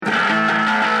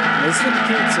Mystic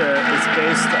Pizza is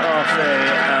based off a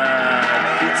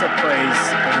pizza place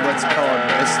in what's called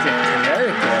Mystic,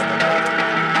 Connecticut.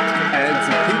 And it's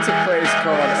a pizza place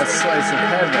called A Slice of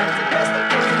Heaven.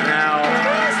 Now,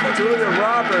 Julia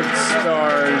Roberts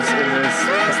stars in this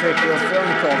particular film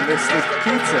called Mystic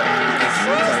Pizza. It's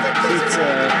like pizza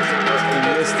in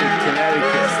Mystic,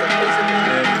 Connecticut.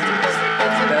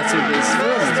 And that's what this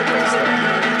film is based on.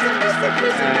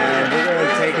 And we're going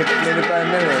to take it minute by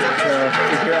minute to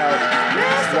figure out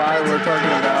why we're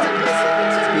talking about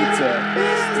pizza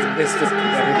in Mystic,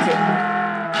 Connecticut.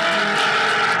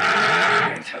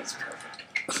 That's perfect.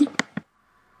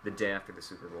 The day after the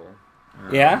Super Bowl.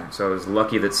 Yeah? So I was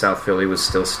lucky that South Philly was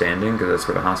still standing, because that's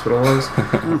where the hospital was.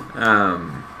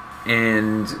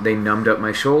 And they numbed up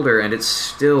my shoulder, and it's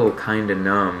still kind of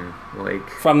numb. Like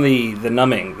From the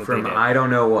numbing that from they did. I don't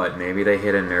know what. Maybe they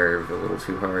hit a nerve a little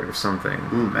too hard or something.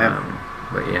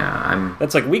 But yeah, I'm...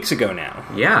 That's like weeks ago now.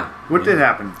 Yeah. What did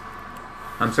happen?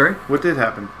 I'm sorry? What did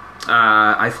happen?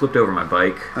 I flipped over my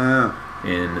bike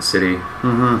in the city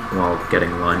while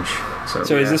getting lunch.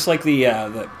 So is this like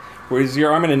the where's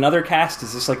your arm in another cast?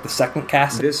 Is this like the second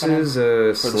cast? This is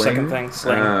a sling. the second thing?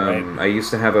 Sling, right. I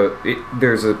used to have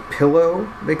there's a pillow,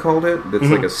 they called it, that's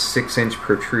like a 6-inch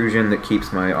protrusion that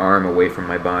keeps my arm away from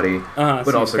my body, so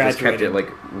but also just kept graduated. it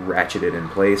like ratcheted in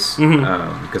place,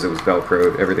 because it was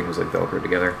Velcroed. Everything was like Velcroed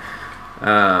together.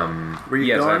 Were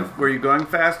you going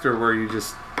fast, or were you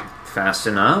just fast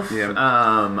enough? Yeah.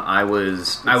 I was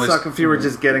suck if you were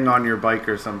just getting on your bike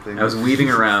or something. I was weaving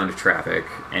around traffic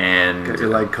and Got your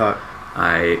leg caught.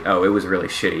 it was really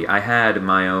shitty. I had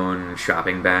my own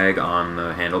shopping bag on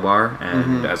the handlebar,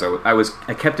 and as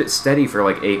I kept it steady for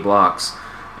like 8 blocks,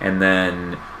 and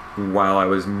then while I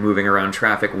was moving around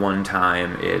traffic, one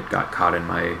time it got caught in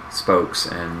my spokes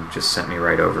and just sent me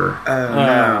right over.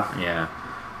 No. Yeah.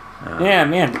 Yeah,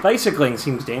 man, bicycling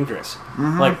seems dangerous.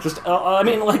 Like, just, I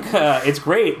mean, like, it's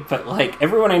great, but, like,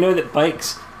 everyone I know that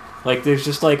bikes, like, there's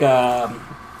just, like,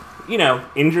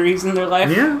 injuries in their life.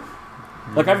 Yeah.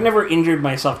 Like, I've never injured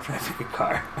myself driving a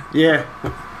car. Yeah.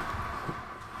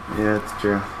 Yeah, it's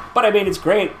true. But, I mean, it's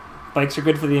great. Bikes are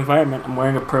good for the environment. I'm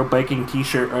wearing a pro biking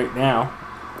t-shirt right now.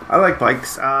 I like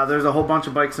bikes. There's a whole bunch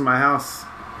of bikes in my house,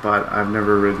 but I've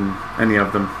never ridden any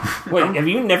of them. Wait, have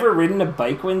you never ridden a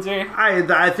bike, Windsor?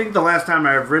 I think the last time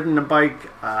I've ridden a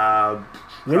bike...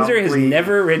 Windsor has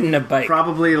never ridden a bike.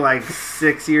 Probably like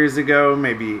 6 years ago,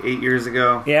 maybe 8 years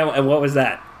ago. Yeah, and what was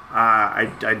that?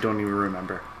 I don't even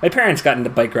remember. My parents got into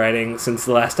bike riding since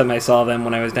the last time I saw them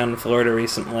when I was down in Florida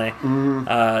recently.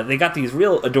 They got these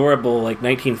real adorable, like,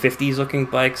 1950s looking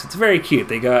bikes. It's very cute.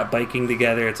 They go out biking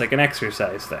together. It's like an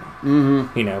exercise thing.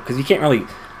 You know, because you can't really...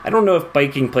 I don't know if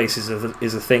biking places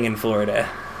is a thing in Florida.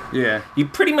 Yeah. You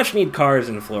pretty much need cars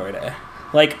in Florida.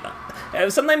 Like,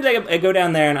 sometimes I go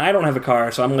down there and I don't have a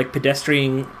car, so I'm, like,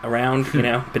 pedestrianing around, you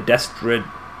know?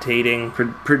 Pedestriating.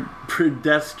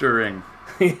 Pedestrian.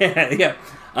 Yeah.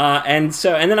 And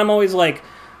then I'm always like,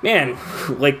 man,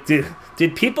 like,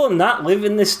 did people not live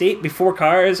in this state before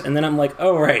cars? And then I'm like,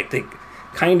 oh, right, they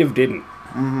kind of didn't.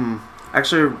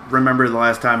 Actually, remember the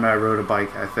last time I rode a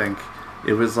bike, I think.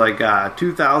 It was like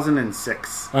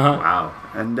 2006. Wow.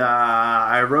 And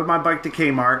I rode my bike to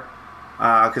Kmart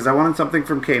because I wanted something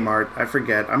from Kmart. I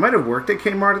forget. I might have worked at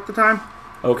Kmart at the time.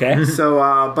 Okay. So,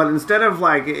 but instead of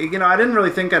like, you know, I didn't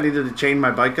really think I needed to chain my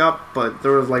bike up, but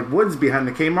there was like woods behind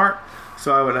the Kmart.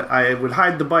 So I would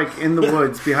hide the bike in the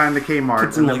woods behind the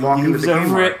Kmart and then walk into the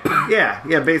Kmart. Yeah,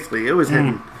 basically. It was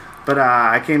hidden. But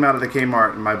I came out of the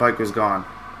Kmart and my bike was gone.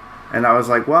 And I was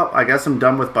like, well, I guess I'm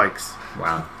done with bikes.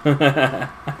 Wow. I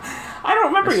don't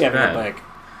remember you having a bike.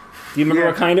 Do you remember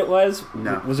what kind it was?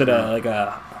 No. Was it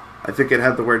a... I think it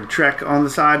had the word Trek on the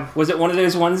side. Was it one of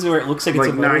those ones where it looks like it's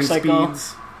a motorcycle? 9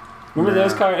 speeds. Remember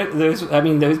those cars? Those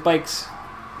bikes?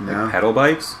 No. Like pedal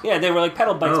bikes? Yeah, they were like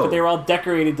pedal bikes, but they were all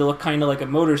decorated to look kind of like a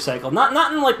motorcycle.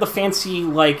 Not in like the fancy,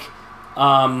 like,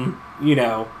 you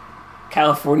know,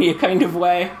 California kind of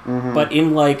way, but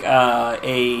in like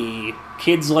a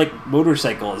kids like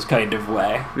motorcycles kind of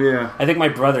way. Yeah. I think my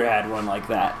brother had one like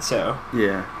that, so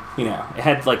Yeah. you know, it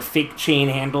had like fake chain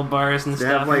handlebars and They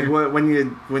stuff. have like when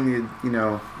you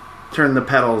turn the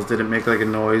pedals, did it make like a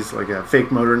noise, like a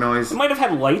fake motor noise? It might have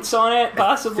had lights on it,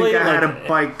 possibly. I think I had like, a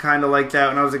bike kind of like that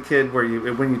when I was a kid, where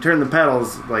when you turn the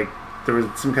pedals, like there was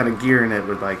some kind of gear in it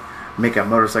would like make a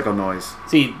motorcycle noise.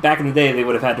 See, back in the day, they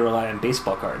would have had to rely on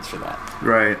baseball cards for that.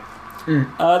 Right.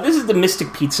 This is the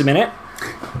Mystic Pizza Minute.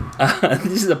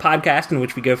 This is a podcast in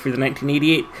which we go through the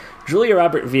 1988 Julia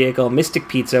Roberts vehicle Mystic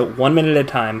Pizza 1 minute at a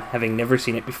time, having never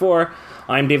seen it before.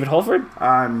 I'm David Holford.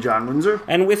 I'm John Windsor.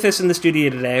 And with us in the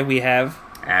studio today, we have...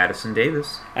 Addison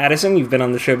Davis. Addison, you've been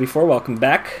on the show before. Welcome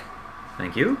back.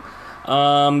 Thank you.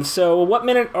 So what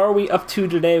minute are we up to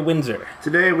today, Windsor?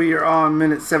 Today we are on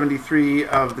minute 73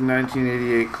 of the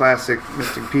 1988 classic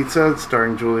Mystic Pizza,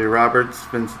 starring Julia Roberts,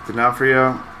 Vincent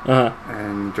D'Onofrio,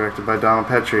 and directed by Donald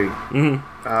Petrie.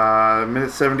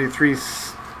 Minute 73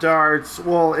 starts.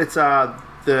 Well, it's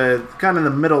the kind of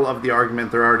the middle of the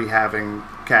argument they're already having,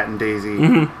 Kat and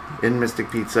Daisy, in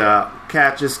Mystic Pizza.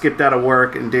 Kat just skipped out of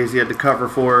work, and Daisy had to cover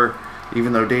for her,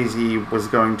 even though Daisy was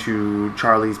going to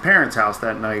Charlie's parents' house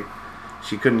that night.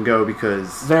 She couldn't go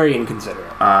because... Very inconsiderate.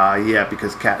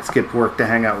 Because Kat skipped work to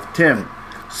hang out with Tim.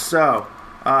 So,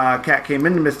 Kat came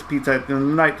into Mystic Pizza at the end of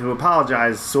the night to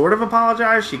apologize. Sort of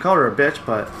apologize. She called her a bitch,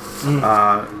 but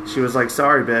she was like,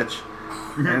 sorry, bitch.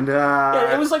 And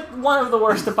yeah, it was like one of the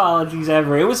worst apologies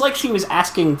ever. It was like she was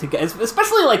asking to get...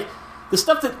 Especially like the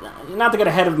stuff that... Not to get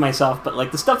ahead of myself, but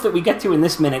like the stuff that we get to in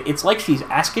this minute, it's like she's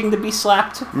asking to be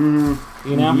slapped. You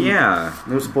know? Yeah.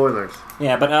 no spoilers.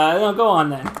 Yeah, but no, go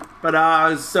on then.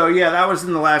 But, so, yeah, that was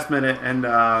in the last minute, and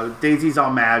Daisy's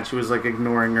all mad. She was, like,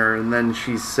 ignoring her, and then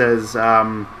she says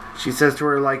to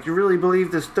her, like, you really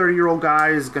believe this 30-year-old guy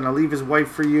is going to leave his wife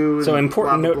for you? So,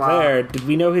 important note there, did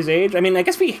we know his age? I mean, I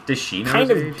guess we Does she know kind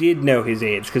his of age? did know his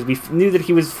age, because we knew that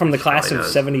he was from the class of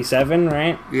does. 77,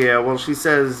 right? Yeah, well, she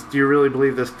says, do you really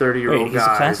believe this 30-year-old Wait, he's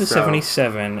guy? a class of So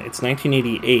 77, it's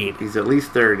 1988. He's at least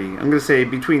 30. I'm going to say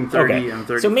between 30 and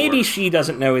 34. So maybe she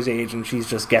doesn't know his age and she's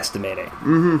just guesstimating.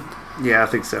 Yeah, I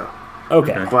think so.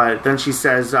 Okay. But then she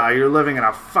says, you're living in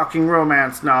a fucking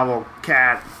romance novel,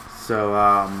 Kat. So,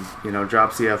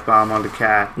 drops the F-bomb onto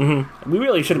Kat. We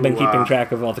really should have been Ooh, keeping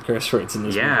track of all the curse words in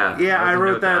this Yeah. movie. Yeah, I That was a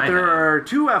wrote note that I there had. are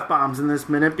 2 F-bombs in this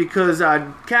minute because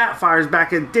Kat fires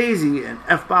back at Daisy an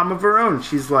F-bomb of her own.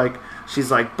 She's like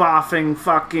boffing,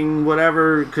 fucking,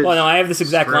 whatever. Well, no, I have this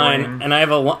exact Screwing. line, and I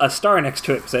have a star next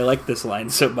to it because I like this line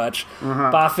so much.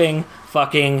 Boffing,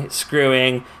 fucking,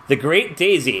 screwing, the great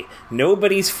Daisy,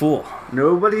 nobody's fool.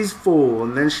 Nobody's fool.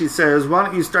 And then she says, why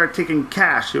don't you start taking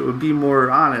cash? It would be more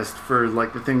honest for,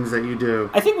 like, the things that you do.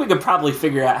 I think we could probably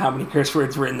figure out how many curse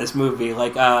words were in this movie.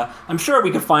 Like, I'm sure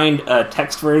we could find a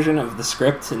text version of the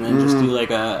script and then just do,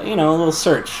 like, a little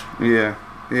search. Yeah.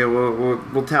 Yeah,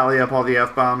 we'll tally up all the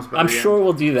F-bombs. I'm sure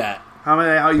we'll do that.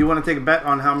 How you want to take a bet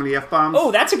on how many F-bombs?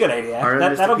 Oh, that's a good idea. Are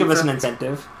there That'll give us pizza? an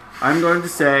incentive. I'm going to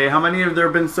say, how many have there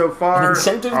been so far? An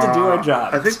incentive to do our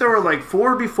jobs. I think there were like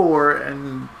 4 before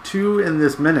and 2 in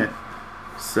this minute.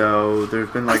 So there's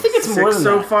been like I think it's 6 more than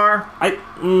so that. far.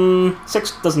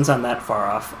 6 doesn't sound that far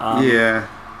off. Yeah.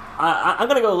 I'm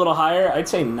going to go a little higher. I'd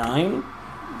say 9.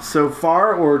 So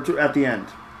far or at the end?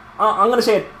 I'm going to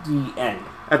say at the end.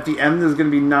 At the end there's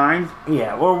going to be 9?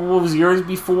 Yeah, or what was yours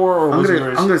before, or was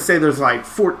yours... I'm going to say there's like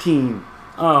 14.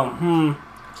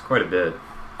 It's quite a bit.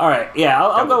 All right, yeah,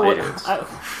 I'll go with... digits.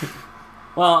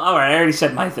 Well, all right, I already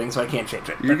said my thing, so I can't change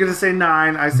it. You're going to say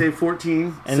 9, I say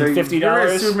 14. And so $50? You're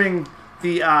assuming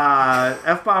the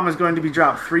F-bomb is going to be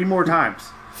dropped 3 more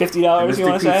times. $50, you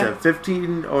want to say?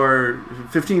 15 or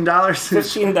 $15?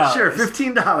 $15. Sure,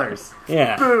 $15.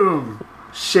 Yeah, Boom.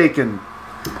 Shaken.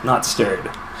 not stirred.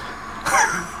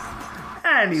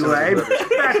 Anyway,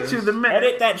 back to the minute.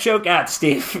 Edit that joke out,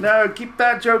 Steve. No, keep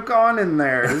that joke on in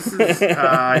there. This is, it's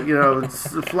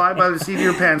a fly by the seat of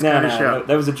your pants kind of show. No,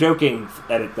 that was a joking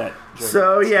edit, that joke.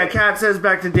 So, yeah, Kat says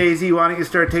back to Daisy, why don't you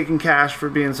start taking cash for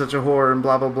being such a whore and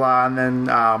blah, blah, blah. And then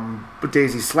but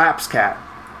Daisy slaps Kat.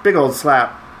 Big old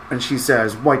slap. And she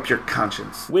says, wipe your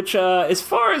conscience. Which, as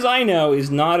far as I know, is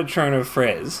not a turn of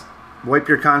phrase. Wipe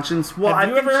your conscience? Well, Have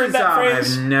you ever heard that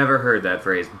phrase? I've never heard that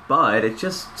phrase, but it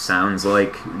just sounds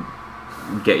like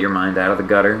get your mind out of the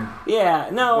gutter.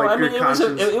 Yeah, no, Wipe I mean, your it was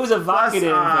conscience.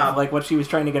 evocative Plus, of, like, what she was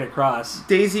trying to get across.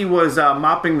 Daisy was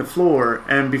mopping the floor,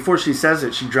 and before she says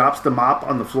it, she drops the mop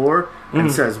on the floor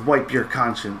and says, wipe your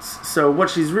conscience. So what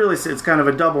she's really saying, it's kind of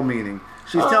a double meaning.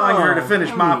 She's telling her to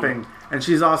finish mopping, and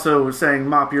she's also saying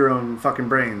mop your own fucking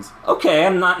brains. Okay,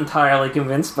 I'm not entirely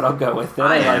convinced, but I'll go with it.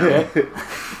 I like it.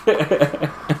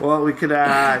 Well, we could,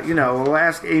 we'll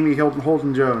ask Amy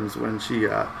Holden-Jones when she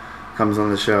comes on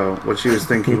the show what she was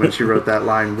thinking when she wrote that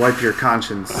line, wipe your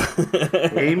conscience.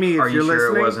 Amy, if Are you're you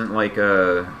sure listening... it wasn't like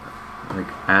a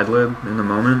ad-lib in the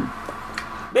moment?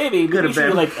 Maybe Could've she,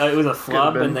 been. it was a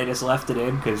flub been. and they just left it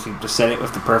in because she just said it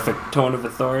with the perfect tone of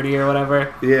authority or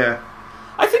whatever. Yeah.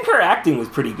 I think her acting was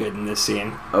pretty good in this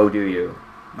scene. Oh, do you?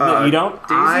 No, you don't?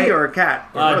 Daisy or a cat?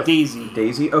 Or both? Daisy.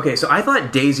 Daisy? Okay, so I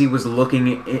thought Daisy was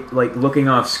looking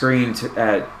off screen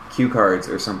at cue cards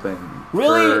or something.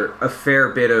 Really? For a fair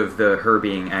bit of her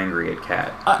being angry at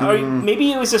Kat.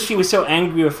 Maybe it was just she was so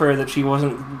angry with her that she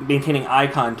wasn't maintaining eye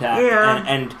contact. Yeah.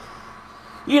 And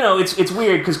it's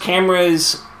weird because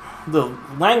cameras, the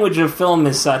language of film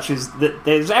is such is that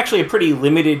there's actually a pretty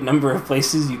limited number of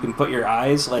places you can put your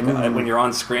eyes, like when you're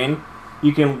on screen.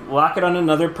 You can lock it on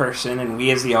another person, and we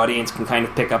as the audience can kind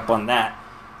of pick up on that.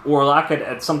 Or lock it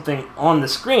at something on the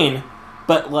screen,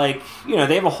 but, they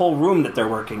have a whole room that they're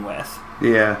working with.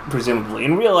 Yeah. Presumably.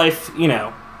 In real life,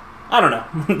 I don't know.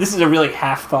 This is a really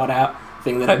half-thought-out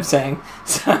thing that I'm saying.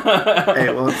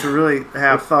 Hey, well, it's a really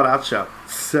half-thought-out show.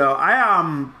 So,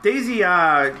 Daisy,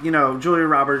 Julia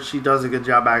Roberts, she does a good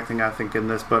job acting, I think, in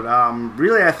this. But,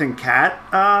 really, I think Kat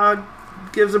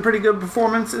gives a pretty good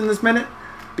performance in this minute.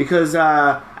 Because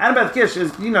Annabeth Gish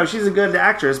is, she's a good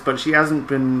actress, but she hasn't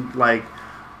been,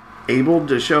 able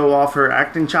to show off her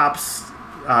acting chops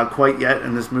quite yet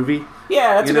in this movie.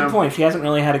 Yeah, that's a good point. She hasn't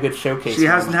really had a good showcase. She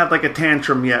hasn't had, a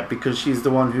tantrum yet because she's the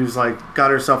one who's,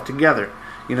 got herself together.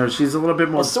 She's a little bit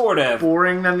more sort of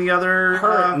boring than the other...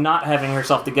 Her not having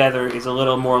herself together is a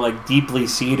little more, deeply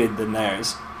seated than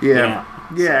theirs. Yeah.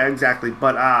 Yeah, exactly.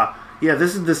 But, yeah,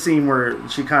 this is the scene where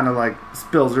she kind of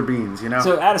spills her beans,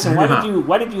 So Addison,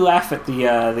 why did you laugh at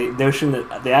the notion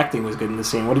that the acting was good in the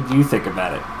scene? What did you think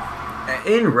about it?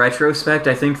 In retrospect,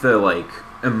 I think the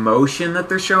emotion that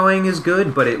they're showing is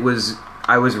good, but I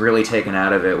was really taken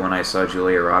out of it when I saw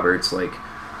Julia Roberts,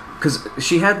 because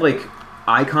she had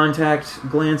eye contact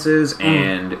glances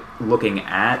and looking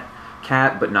at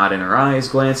Kat, but not in her eyes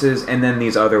glances, and then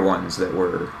these other ones that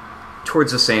were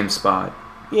towards the same spot.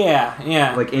 Yeah.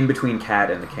 In between Kat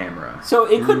and the camera. So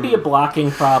it could be a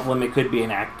blocking problem, it could be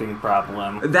an acting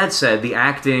problem. That said, the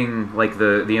acting,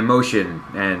 the emotion,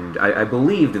 and I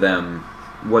believed them,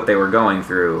 what they were going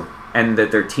through, and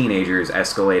that they're teenagers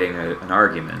escalating an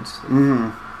argument.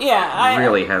 Mm-hmm. Yeah,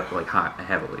 really heavily.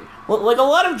 Well, a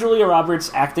lot of Julia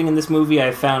Roberts' acting in this movie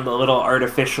I found a little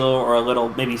artificial or a little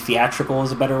maybe theatrical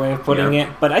is a better way of putting it.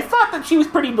 But I thought that she was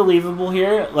pretty believable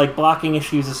here, blocking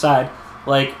issues aside.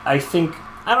 I think...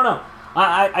 I don't know.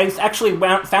 I actually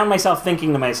found myself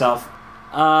thinking to myself,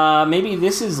 maybe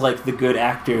this is the good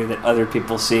actor that other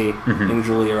people see in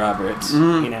Julia Roberts.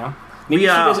 Mm-hmm. Maybe she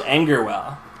does anger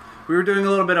well. We were doing a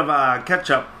little bit of a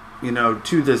catch-up,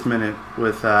 to this minute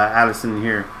with Addison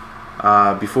here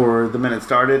before the minute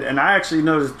started. And I actually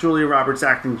noticed Julia Roberts'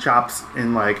 acting chops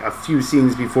in a few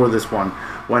scenes before this one.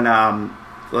 When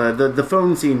the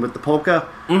phone scene with the polka,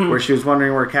 where she was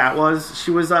wondering where Kat was,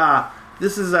 she was...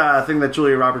 This is a thing that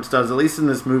Julia Roberts does, at least in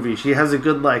this movie. She has a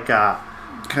good,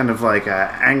 kind of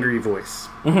angry voice.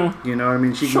 Mm-hmm. You know what I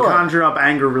mean? She can conjure up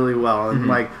anger really well. And,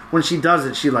 when she does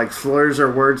it, she, slurs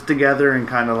her words together in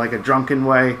kind of, a drunken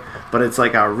way. But it's,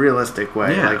 a realistic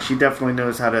way. Yeah. She definitely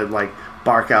knows how to,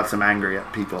 bark out some anger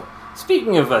at people.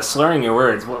 Speaking of slurring your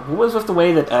words, what was with the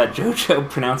way that JoJo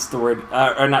pronounced the word...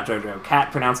 or not JoJo,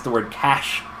 Kat pronounced the word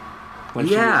cash?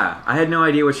 I had no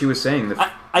idea what she was saying.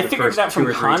 I figured it out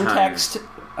from context.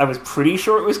 I was pretty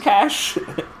sure it was cash.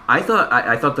 I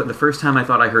thought that the first time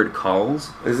I heard calls.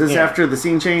 Is this after the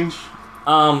scene change?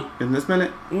 In this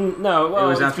minute? No, well, it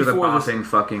was after the bossing,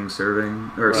 fucking,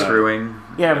 serving or screwing.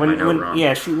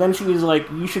 Yeah, she was like,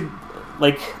 you should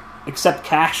accept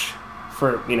cash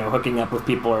for hooking up with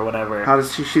people or whatever. How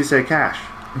does she say cash?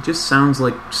 It just sounds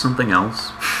like something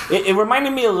else. It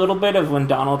reminded me a little bit of when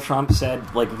Donald Trump said,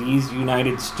 these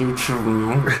United States...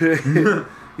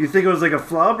 You think it was a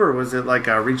flub, or was it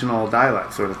a regional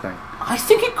dialect sort of thing? I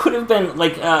think it could have been,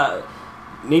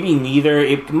 maybe neither.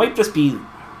 It might just be,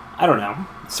 I don't know,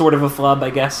 sort of a flub, I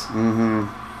guess.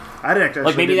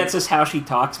 Mm-hmm. Maybe that's just how she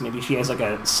talks. Maybe she has,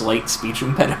 a slight speech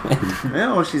impediment.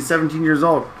 Yeah, well, she's 17 years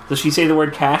old. Does she say the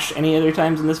word cash any other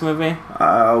times in this movie?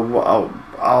 Well,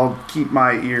 I'll keep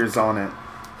my ears on it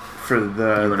for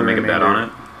the... You want to make a bet on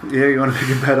it? Yeah, you want to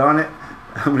make a bet on it?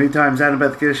 How many times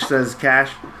Annabeth Gish says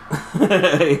cash?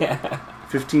 Yeah.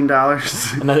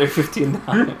 $15. Another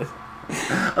 $15.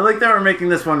 I like that we're making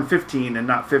this one 15 and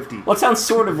not 50. Well, it sounds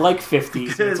sort of like 50.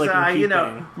 Because,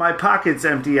 my pockets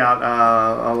empty out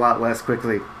a lot less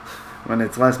quickly when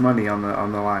it's less money on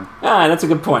the line. Ah, that's a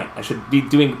good point. I should be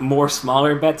doing more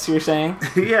smaller bets, you're saying?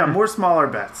 Yeah, more smaller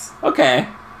bets. Okay.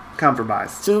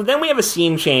 Compromise. So then we have a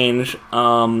scene change.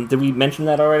 Did we mention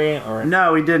that already? Or?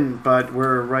 No, we didn't, but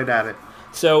we're right at it.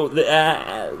 So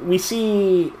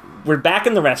we're back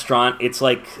in the restaurant. It's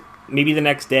maybe the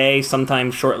next day,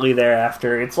 sometime shortly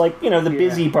thereafter. It's the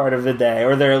busy part of the day,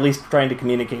 or they're at least trying to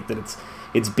communicate that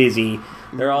it's busy.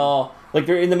 They're all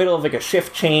they're in the middle of a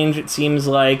shift change. It seems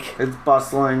like it's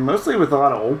bustling, mostly with a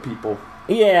lot of old people.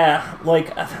 Yeah,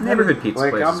 neighborhood pizza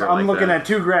places. I'm looking at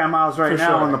two grandmas right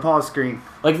now on the pause screen.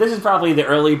 This is probably the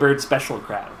early bird special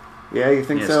crowd. Yeah, you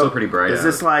think so? It's still pretty bright. Is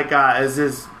this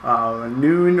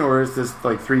noon, or is this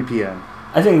 3 p.m.?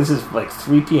 I think this is like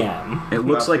 3 p.m. It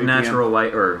looks like natural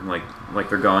light, or like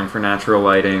they're going for natural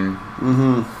lighting.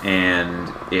 Mm-hmm.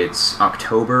 And it's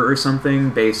October or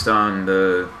something, based on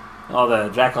the... All the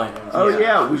jack-o'-lanterns. Oh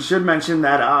yeah, we should mention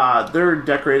that they're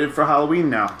decorated for Halloween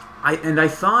now. I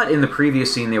thought in the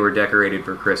previous scene they were decorated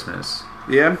for Christmas.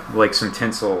 Yeah? Like some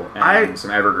tinsel and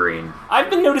some evergreen. I've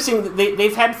been noticing that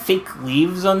they've had fake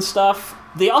leaves on stuff.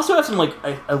 They also have some, like,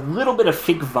 a little bit of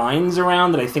fake vines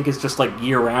around that I think is just, like,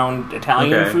 year-round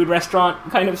Italian food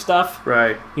restaurant kind of stuff.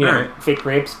 Right. You know, fake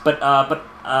grapes. But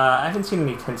I haven't seen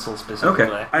any tinsel specifically.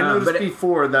 Okay. I noticed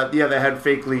before that, they had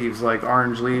fake leaves, like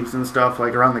orange leaves and stuff,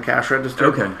 like around the cash register.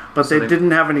 Okay. But they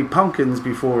didn't have any pumpkins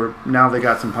before. Now they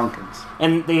got some pumpkins.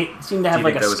 And they seem to have,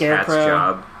 like, a scarecrow. Kat's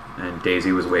job, and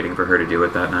Daisy was waiting for her to do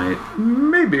it that night?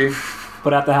 Maybe.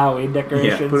 Put out the Halloween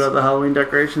decorations. Yeah, put out the Halloween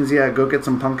decorations. Yeah, go get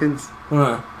some pumpkins.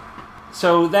 Huh.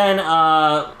 So then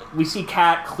we see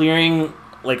Kat clearing,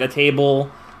 like, a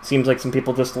table. Seems like some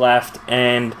people just left.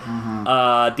 And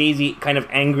Daisy kind of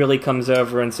angrily comes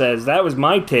over and says, "That was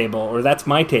my table," or "That's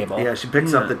my table." Yeah, she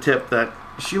picks up the tip that...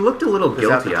 She looked a little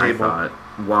guilty, I thought,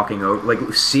 walking over.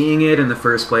 Like, seeing it in the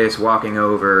first place, walking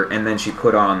over, and then she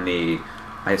put on the...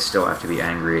 I still have to be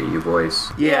angry at you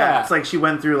boys. Yeah, it's like she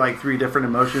went through like 3 different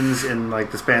emotions in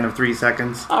like the span of 3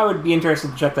 seconds. I would be interested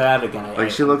to check that out again.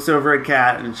 She looks over at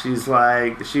Kat and she's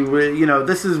like,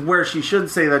 this is where she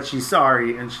should say that she's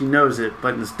sorry and she knows it,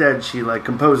 but instead she like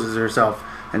composes herself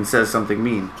and says something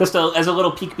mean. Just as a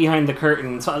little peek behind the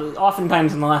curtain. So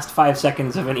oftentimes in the last 5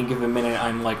 seconds of any given minute,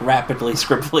 I'm like rapidly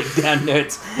scribbling down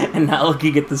notes and not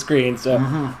looking at the screen. So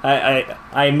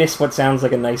I miss what sounds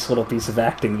like a nice little piece of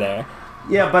acting there.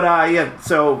 Yeah, but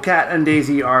so Kat and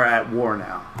Daisy are at war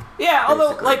now. Yeah,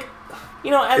 although, like,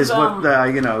 as... Is what,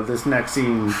 this next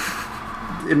scene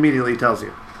immediately tells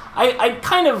you. I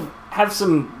kind of have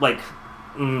some, like,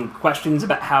 questions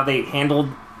about how they handled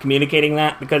communicating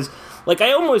that, because, like,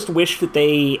 I almost wish that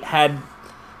they had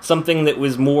something that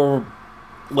was more,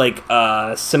 like,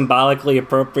 symbolically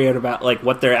appropriate about, like,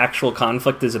 what their actual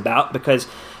conflict is about, because...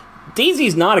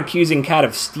 Daisy's not accusing Kat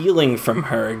of stealing from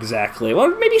her exactly.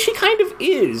 Well, maybe she kind of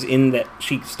is, in that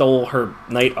she stole her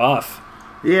night off.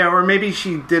 Yeah, or maybe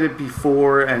she did it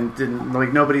before and didn't,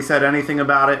 like, nobody said anything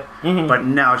about it, but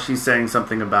now she's saying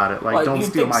something about it. Like, well, don't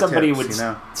steal my tips, somebody would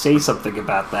say something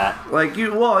about that. Like,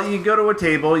 you go to a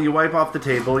table, you wipe off the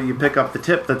table, you pick up the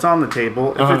tip that's on the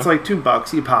table. If it's like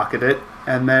 $2, you pocket it.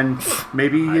 And then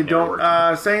maybe you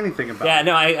don't say anything about it. Yeah,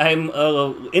 no,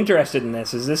 I'm interested in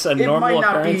this. Is this a normal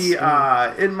occurrence?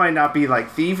 It might not be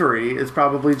like thievery. It's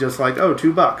probably just like,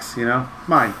 $2,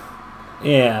 mine.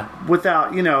 Yeah.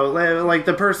 Without, like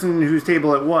the person whose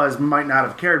table it was might not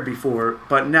have cared before,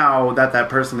 but now that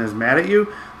person is mad at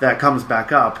you, that comes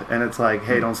back up, and it's like,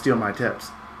 hey, don't steal my tips.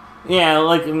 Yeah,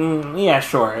 like,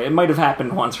 sure. It might have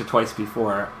happened once or twice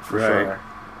before, for sure.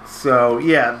 So,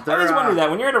 yeah. I always wonder that.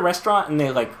 When you're at a restaurant and they,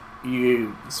 like,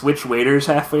 you switch waiters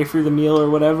halfway through the meal or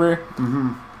whatever,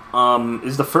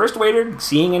 is the first waiter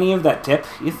seeing any of that tip,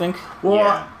 you think?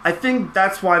 Well, I think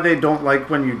that's why they don't like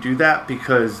when you do that,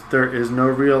 because there is no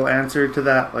real answer to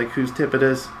that, like, whose tip it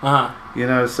is.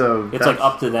 So... It's, like,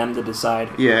 up to them to decide.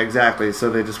 Yeah, exactly. So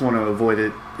they just want to avoid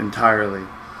it entirely.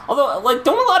 Although, like,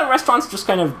 don't a lot of restaurants just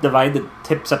kind of divide the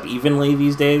tips up evenly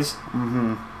these days?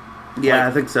 Yeah,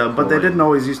 I think so. But they didn't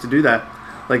always used to do that.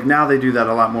 Like, now they do that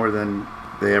a lot more than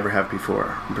they ever have before,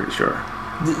 I'm pretty sure.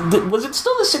 Was it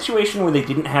still the situation where they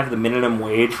didn't have the minimum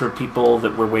wage for people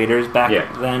that were waiters back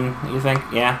then, you think?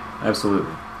 Yeah?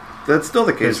 Absolutely. That's still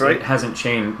the case, right? It hasn't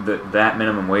changed. That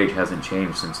minimum wage hasn't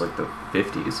changed since, like, the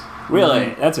 50s.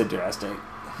 Really? That's interesting.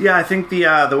 Yeah, I think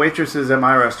the waitresses at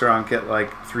my restaurant get, like,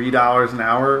 $3 an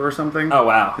hour or something. Oh,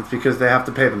 wow. It's because they have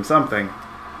to pay them something.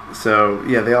 So,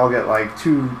 yeah, they all get, I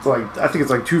think it's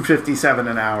like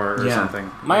 $2.57 an hour or something.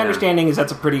 My understanding is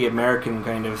that's a pretty American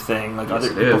kind of thing. Like, other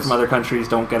people from other countries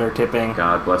don't get our tipping.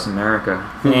 God bless America.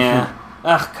 Yeah.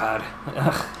 Ugh, God.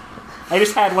 Ugh. I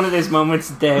just had one of those moments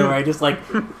today where I just,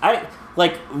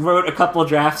 wrote a couple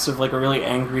drafts of, like, a really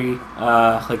angry,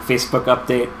 Facebook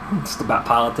update just about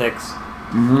politics.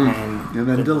 And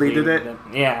then deleted it?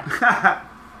 Yeah.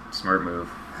 Smart move.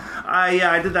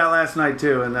 I did that last night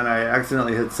too, and then I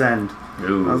accidentally hit send.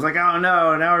 Ooh. I was like, oh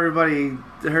no, now everybody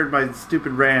heard my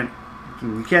stupid rant.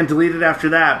 You can't delete it after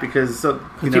that because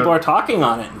people are talking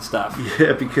on it and stuff.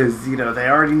 Yeah, because they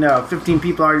already know. 15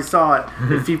 people already saw it.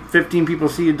 If 15 people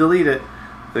see you delete it,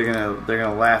 they're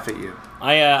gonna laugh at you.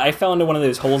 I fell into one of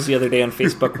those holes the other day on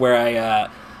Facebook where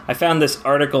I found this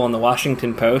article in the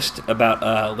Washington Post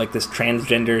about this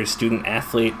transgender student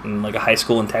athlete in like a high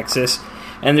school in Texas.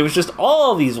 And there was just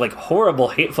all these like horrible,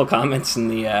 hateful comments in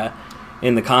the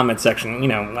in the comment section.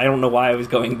 I don't know why I was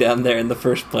going down there in the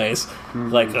first place.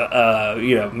 Like,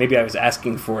 maybe I was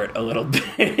asking for it a little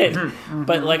bit.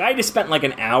 But, like, I just spent, like,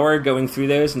 an hour going through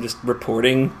those and just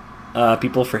reporting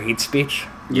people for hate speech.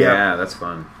 Yeah, that's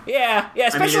fun. Yeah,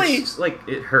 especially... I mean, it's like,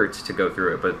 it hurts to go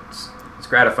through it, but it's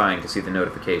gratifying to see the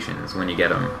notifications when you get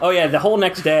them. Oh, yeah, the whole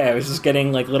next day I was just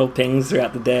getting, like, little pings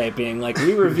throughout the day being like,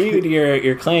 we reviewed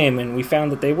your claim and we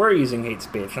found that they were using hate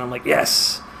speech. And I'm like,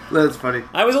 yes! That's funny.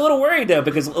 I was a little worried, though,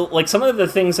 because, like, some of the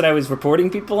things that I was reporting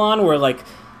people on were, like,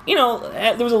 there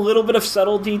was a little bit of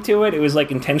subtlety to it. It was,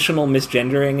 like, intentional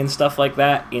misgendering and stuff like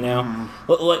that,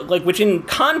 Like, which in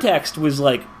context was,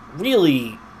 like,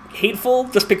 really hateful,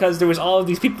 just because there was all of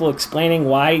these people explaining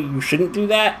why you shouldn't do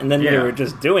that, and then they were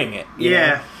just doing it. You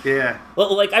know?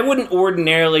 Well, like, I wouldn't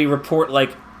ordinarily report,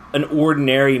 like, an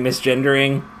ordinary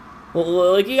misgendering.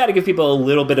 Well, like, you gotta give people a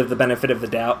little bit of the benefit of the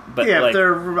doubt. But yeah, like, if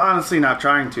they're honestly not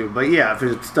trying to. But yeah, if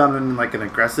it's done in, like, an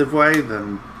aggressive way,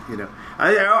 then,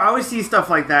 I always see stuff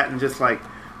like that and just, like,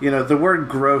 the word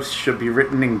gross should be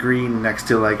written in green next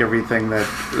to, like, everything,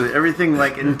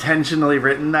 like, intentionally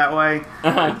written that way.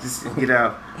 Just,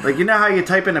 like, how you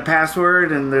type in a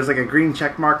password and there's, like, a green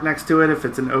check mark next to it if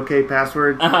it's an okay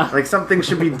password? Like, something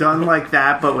should be done like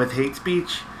that, but with hate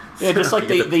speech. Yeah, just like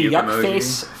the yuck emoji.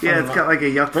 Face. Yeah, it's got, like, a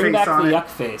yuck face on it. Bring back the yuck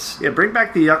face. Yeah, bring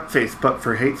back the yuck face, but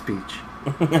for hate speech.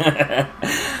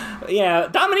 Yeah,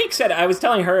 Dominique said, I was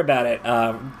telling her about it,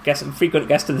 frequent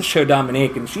guest of the show,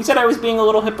 Dominique, and she said I was being a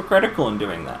little hypocritical in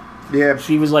doing that. Yeah.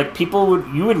 She was like, you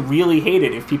would really hate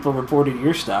it if people reported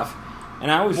your stuff.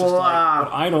 And I was just but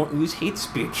I don't use hate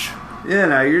speech.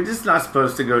 You're just not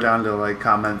supposed to go down to, like,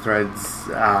 comment threads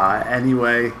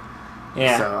anyway.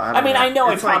 Yeah. So, I know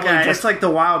it's like, probably it's like the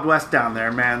Wild West down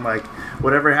there, man. Like,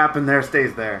 whatever happened there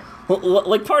stays there. Well,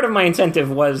 like, part of my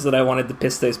incentive was that I wanted to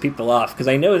piss those people off, because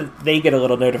I know that they get a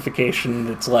little notification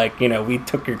that's like, we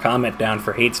took your comment down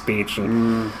for hate speech,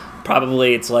 and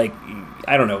probably it's like,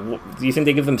 I don't know, do you think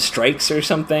they give them strikes or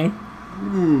something?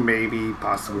 Maybe,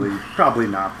 possibly. Probably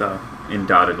not, though. In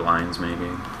dotted lines, maybe.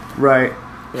 Right.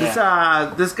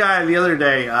 Yeah. This guy the other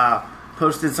day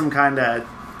posted some kind of,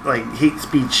 like, hate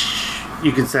speech,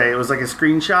 you could say. It was like a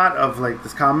screenshot of, like,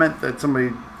 this comment that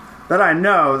somebody that I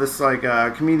know, this, like,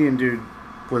 comedian dude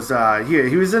was,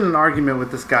 he was in an argument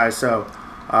with this guy, so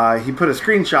he put a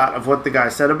screenshot of what the guy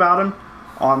said about him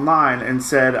online and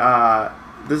said,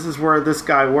 this is where this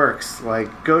guy works.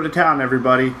 Like, go to town,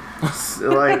 everybody.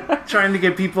 Like, trying to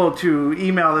get people to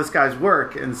email this guy's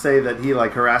work and say that he,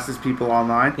 like, harasses people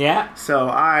online. Yeah. So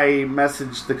I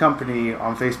messaged the company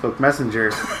on Facebook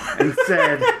Messenger and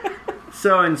said,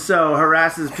 so-and-so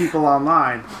harasses people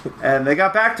online. And they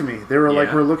got back to me. They were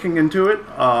like, we're looking into it.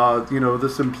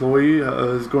 This employee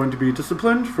is going to be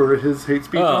disciplined for his hate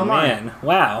speech online. Oh, man.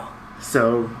 Wow.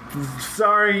 So,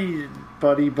 sorry,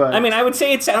 buddy, but... I mean, I would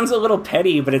say it sounds a little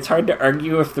petty, but it's hard to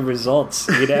argue with the results,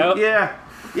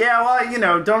 Yeah,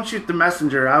 well, don't shoot the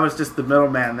messenger. I was just the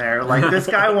middleman there. Like, this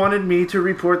guy wanted me to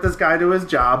report this guy to his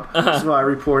job, so I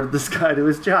reported this guy to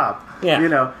his job.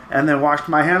 Yeah. And then washed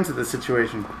my hands of the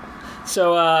situation.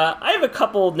 So, I have a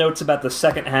couple notes about the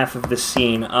second half of this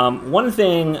scene. One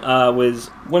thing was,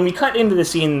 when we cut into the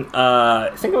scene,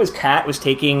 I think it was Kat was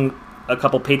taking a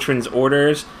couple patrons'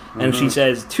 orders, and she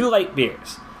says, 2 light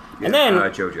beers. Yeah. And then...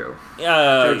 Jojo.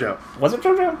 Jojo. Was it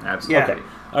Jojo? Absolutely. Yeah. Okay.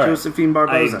 All right. Josephine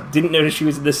Barboza. I didn't notice she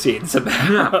was in the scene. So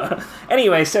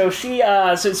anyway, so she,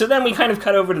 so then we kind of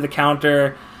cut over to the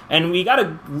counter, and we got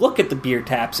to look at the beer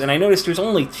taps, and I noticed there's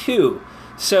only 2.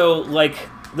 So, like,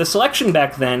 the selection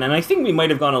back then, and I think we might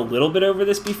have gone a little bit over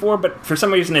this before, but for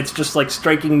some reason it's just, like,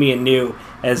 striking me anew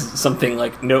as something,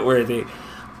 like, noteworthy.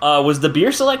 Was the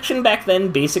beer selection back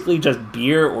then basically just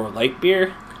beer or light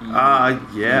beer?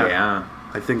 Yeah.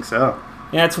 I think so.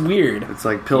 Yeah, it's weird. It's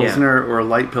like Pilsner or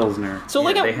light Pilsner. So,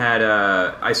 like, they had,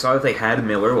 I saw that they had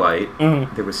Miller Lite.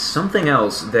 Mm-hmm. There was something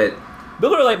else that...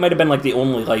 Miller Lite might have been, like, the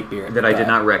only light beer. That I did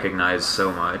not recognize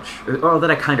so much. Well, that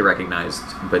I kind of recognized,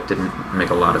 but didn't make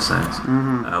a lot of sense.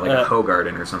 Like a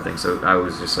Hoegaarden or something. So I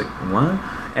was just like, what?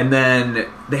 And then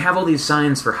they have all these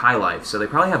signs for High Life, so they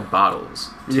probably have bottles,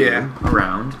 too,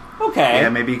 around. Okay. Yeah,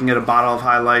 maybe you can get a bottle of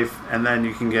High Life, and then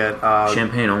you can get...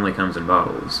 Champagne only comes in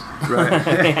bottles. Right.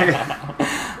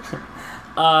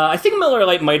 I think Miller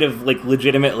Lite might have, like,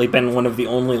 legitimately been one of the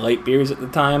only light beers at the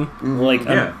time. Mm-hmm. Like,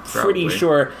 I'm pretty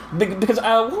sure. Because,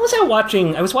 what was I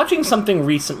watching? I was watching something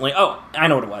recently. Oh, I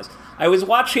know what it was. I was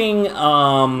watching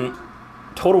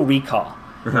Total Recall.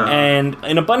 And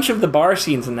in a bunch of the bar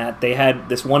scenes in that, they had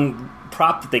this one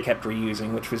prop that they kept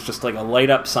reusing, which was just, like, a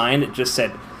light-up sign that just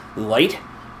said light,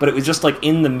 but it was just, like,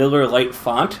 in the Miller Lite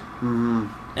font. Mm-hmm.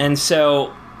 And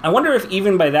so... I wonder if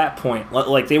even by that point,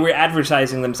 like, they were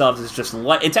advertising themselves as just...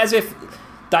 It's as if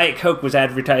Diet Coke was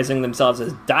advertising themselves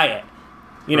as diet.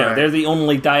 You know, they're the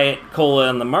only Diet Cola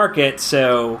on the market,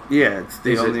 so... Yeah, it's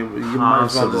the only... You might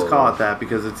as well just call it that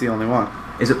because it's the only one.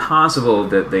 Is it possible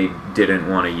that they didn't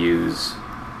want to use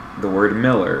the word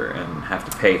Miller and have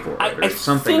to pay for it, or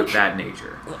something of that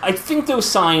nature? I think those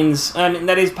signs, I mean,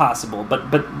 that is possible,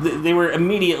 but they were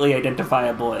immediately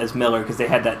identifiable as Miller because they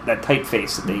had that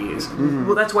typeface that they use. Mm-hmm.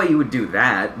 Well, that's why you would do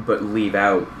that, but leave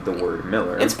out the word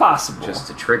Miller. It's possible. Just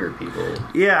to trigger people.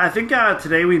 Yeah, I think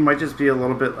today we might just be a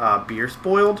little bit beer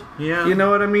spoiled. Yeah. You know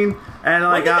what I mean? And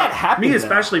like, when did that happen, me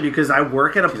especially, because I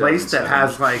work at a place that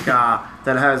has like,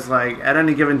 at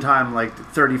any given time, like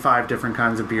 35 different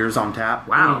kinds of beers on tap.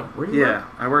 Wow. Where do you work?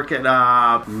 I work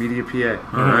at Media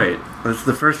PA. All right. That's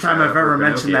the first time I've ever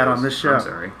mentioned that on this show. I'm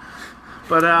sorry.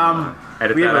 But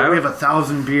we have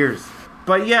 1,000 beers.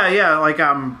 But yeah, like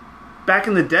back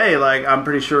in the day, like I'm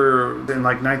pretty sure in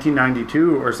like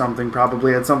 1992 or something,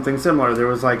 probably had something similar. There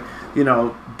was like, you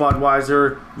know,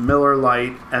 Budweiser, Miller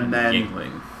Lite, and then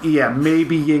Yuengling. Yeah,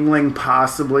 maybe Yuengling,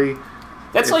 possibly.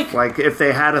 That's if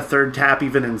they had a third tap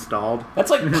even installed. That's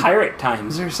like pirate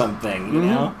times or something, you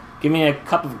know? Give me a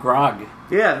cup of grog.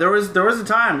 Yeah, there was a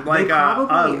time, like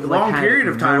a long period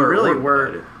of time, really,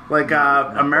 where like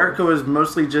America was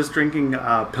mostly just drinking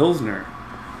Pilsner,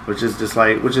 which is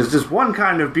just one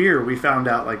kind of beer. We found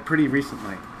out like pretty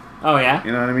recently. Oh yeah,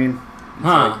 you know what I mean?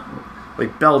 Huh?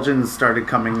 Like Belgians started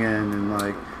coming in, and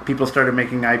like people started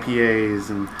making IPAs,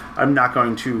 and I'm not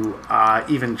going to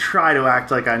even try to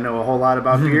act like I know a whole lot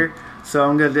about beer. So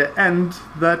I'm going to end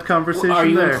that conversation there. Are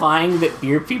you implying that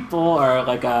beer people are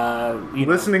like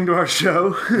listening to our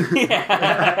show?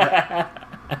 Yeah.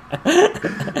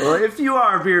 Well, if you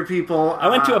are beer people, I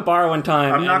went to a bar one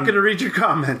time. I'm not going to read your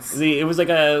comments. It was like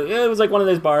one of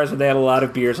those bars where they had a lot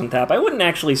of beers on tap. I wouldn't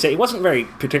actually say it wasn't very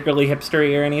particularly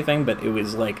hipstery or anything, but it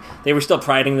was like they were still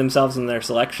priding themselves in their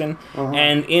selection. Uh-huh.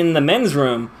 And in the men's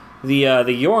room, the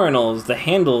urinals, the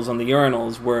handles on the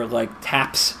urinals were like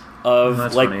taps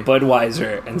of like funny.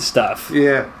 Budweiser and stuff.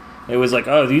 Yeah. It was like,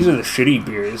 oh, these are the shitty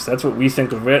beers. That's what we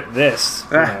think of this.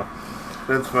 You know.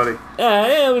 That's funny.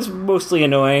 It was mostly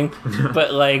annoying,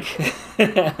 but like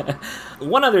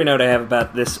one other note I have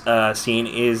about this scene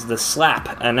is the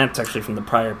slap, and that's actually from the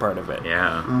prior part of it.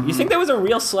 Yeah. Mm-hmm. You think that was a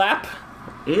real slap?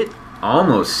 It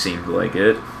almost seemed like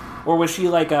it. Or was she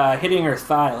like hitting her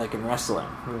thigh like in wrestling?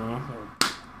 You know?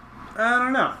 I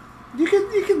don't know. You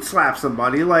can slap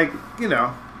somebody, like, you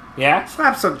know. Yeah?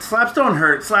 Slaps don't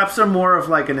hurt. Slaps are more of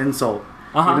like an insult.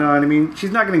 Uh-huh. You know what I mean?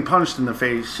 She's not getting punched in the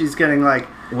face. She's getting like...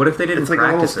 What if they didn't like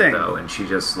practice it, though, and she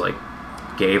just, like,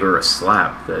 gave her a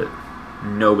slap that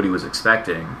nobody was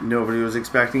expecting? Nobody was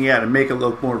expecting, to make it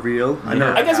look more real.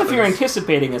 Yeah. I guess if you're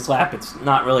anticipating a slap, it's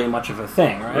not really much of a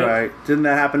thing, right? Right. Didn't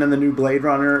that happen in the new Blade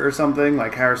Runner or something?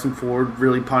 Like, Harrison Ford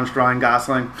really punched Ryan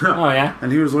Gosling? Oh, yeah?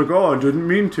 And he was like, oh, I didn't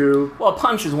mean to. Well, a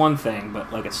punch is one thing,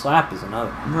 but, like, a slap is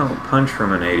another. No, a punch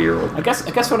from an 80-year-old. I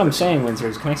guess what I'm saying, Windsor,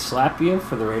 is can I slap you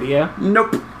for the radio?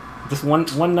 Nope. Just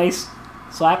one nice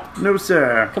slap? No,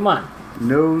 sir. Come on.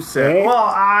 No, sir. Hey? Well,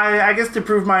 I guess to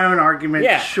prove my own argument,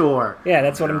 yeah. Sure. Yeah,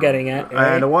 that's what I'm getting at.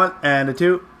 And a one, and a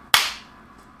two.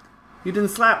 You didn't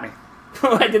slap me.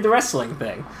 I did the wrestling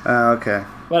thing. Okay.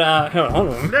 But, hold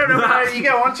on. No, you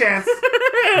get one chance.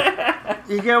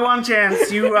 You get one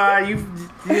chance. You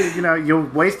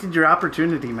wasted your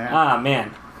opportunity, man. Ah,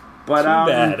 man. But,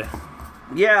 too bad.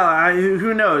 Yeah,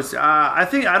 who knows? I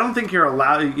don't think you're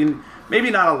allowed... Maybe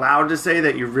not allowed to say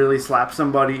that you really slapped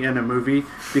somebody in a movie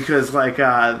because, like,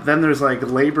 then there's like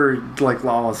labor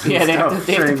laws. And stuff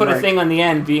they have to put a thing on the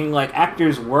end being like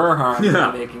actors were harmed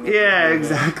by making it. Yeah,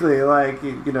 exactly. Like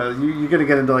you're gonna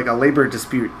get into like a labor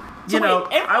dispute. So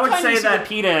I would say that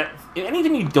PETA.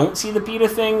 Anytime you don't see the PETA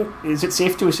thing, is it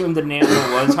safe to assume that an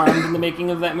animal was harmed in the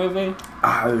making of that movie?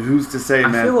 Who's to say,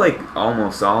 man? I feel like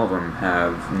almost all of them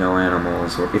have no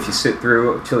animals, or if you sit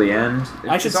through till the end...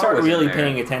 I should start really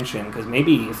paying attention, because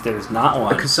maybe if there's not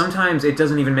one... Because sometimes it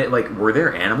doesn't even make... Like, were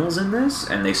there animals in this?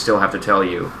 And they still have to tell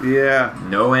you. Yeah.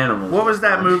 No animals. What was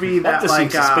that movie that just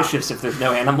seems suspicious if there's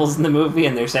no animals in the movie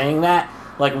and they're saying that?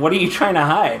 Like, what are you trying to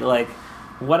hide? Like,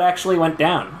 what actually went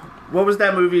down? What was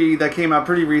that movie that came out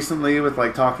pretty recently with,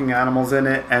 like, talking animals in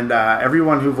it, and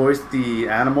everyone who voiced the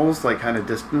animals, like, kind of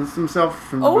distanced themselves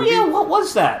from the movie? Oh, yeah, what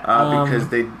was that? Because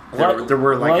there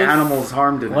were, like, animals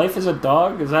harmed in it. Life is a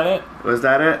Dog, is that it? Was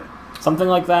that it? Something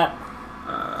like that?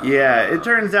 Yeah, it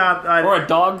turns out... or A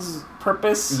Dog's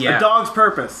Purpose? Yeah. A Dog's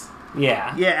Purpose.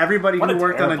 Yeah. Yeah, everybody What who a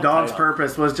worked on A terrible Dog's title.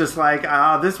 Purpose was just like,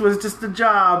 this was just a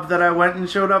job that I went and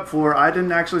showed up for. I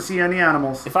didn't actually see any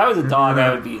animals. If I was a dog,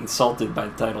 I would be insulted by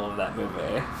the title of that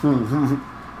movie.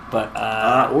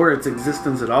 But, Or its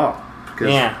existence at all. Because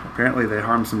Yeah. apparently they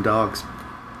harm some dogs.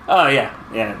 oh, yeah.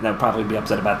 Yeah, they'll probably be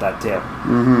upset about that, too.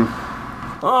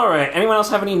 Mm-hmm. All right. Anyone else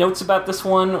have any notes about this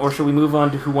one, or should we move on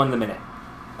to Who Won the Minute?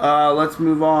 Let's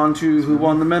move on to Who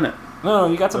Won the Minute. No,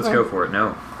 you got Let's something? go for it.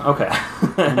 No. Okay.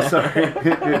 I'm sorry.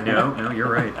 No,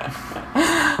 you're right.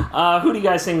 Who do you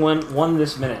guys think won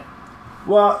this minute?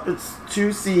 Well, it's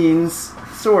two scenes,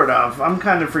 sort of. I'm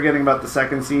kind of forgetting about the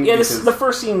second scene. Yeah, because, the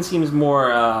first scene seems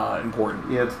more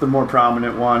important. yeah, it's the more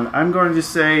prominent one. I'm going to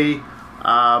say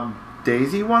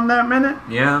Daisy won that minute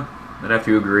Yeah, I'd have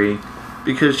to agree.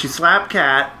 because she slapped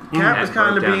Kat. Kat was And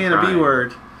kind of broke down being a crying.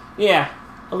 B-word. Yeah,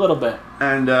 a little bit.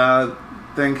 And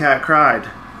then Kat cried.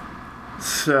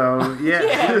 So, yeah.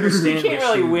 Yeah, you can't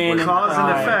really win. and Cause and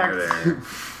cry. effect. There.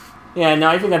 Yeah, no,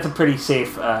 I think that's a pretty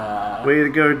safe. Way to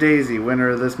go, Daisy, winner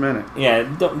of this minute. Yeah,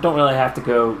 don't really have to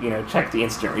go. Check the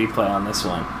instant replay on this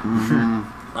one.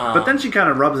 But then she kind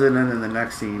of rubs it in the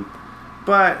next scene.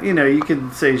 But, you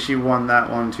could say she won that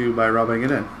one too by rubbing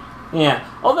it in. Yeah,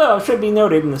 although it should be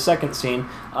noted in the second scene,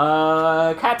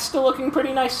 Kat's still looking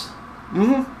pretty nice.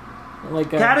 Mm-hmm.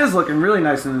 Like Kat is looking really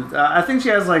nice, and I think she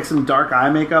has like some dark eye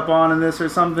makeup on in this or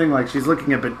something. Like she's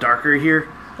looking a bit darker here.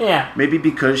 Yeah, Maybe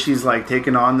because she's like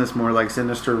taking on this more like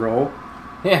sinister role.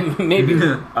 yeah, maybe.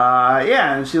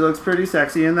 Yeah, and she looks pretty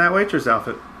sexy in that waitress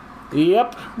outfit.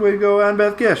 Yep. Way to go,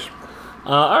 Annabeth Gish.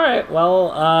 All right.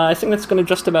 Well, I think that's going to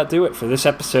just about do it for this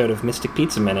episode of Mystic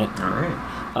Pizza Minute. All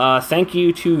right. Thank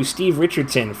you to Steve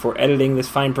Richardson for editing this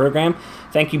fine program.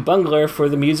 Thank you, Bungler, for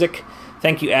the music.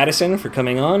 Thank you, Addison, for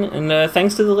coming on. And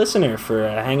thanks to the listener for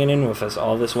hanging in with us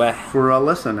all this way. For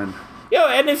listening. Yo,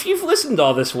 and if you've listened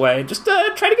all this way, just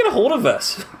try to get a hold of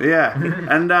us. Yeah,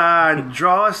 and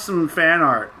draw us some fan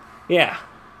art Yeah,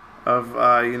 of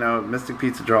Mystic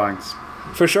Pizza drawings.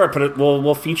 for sure.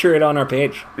 We'll feature it on our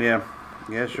page. Yeah,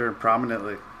 sure,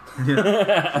 prominently.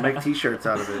 Make T-shirts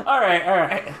out of it. All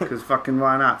right. Because fucking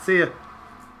why not? See ya.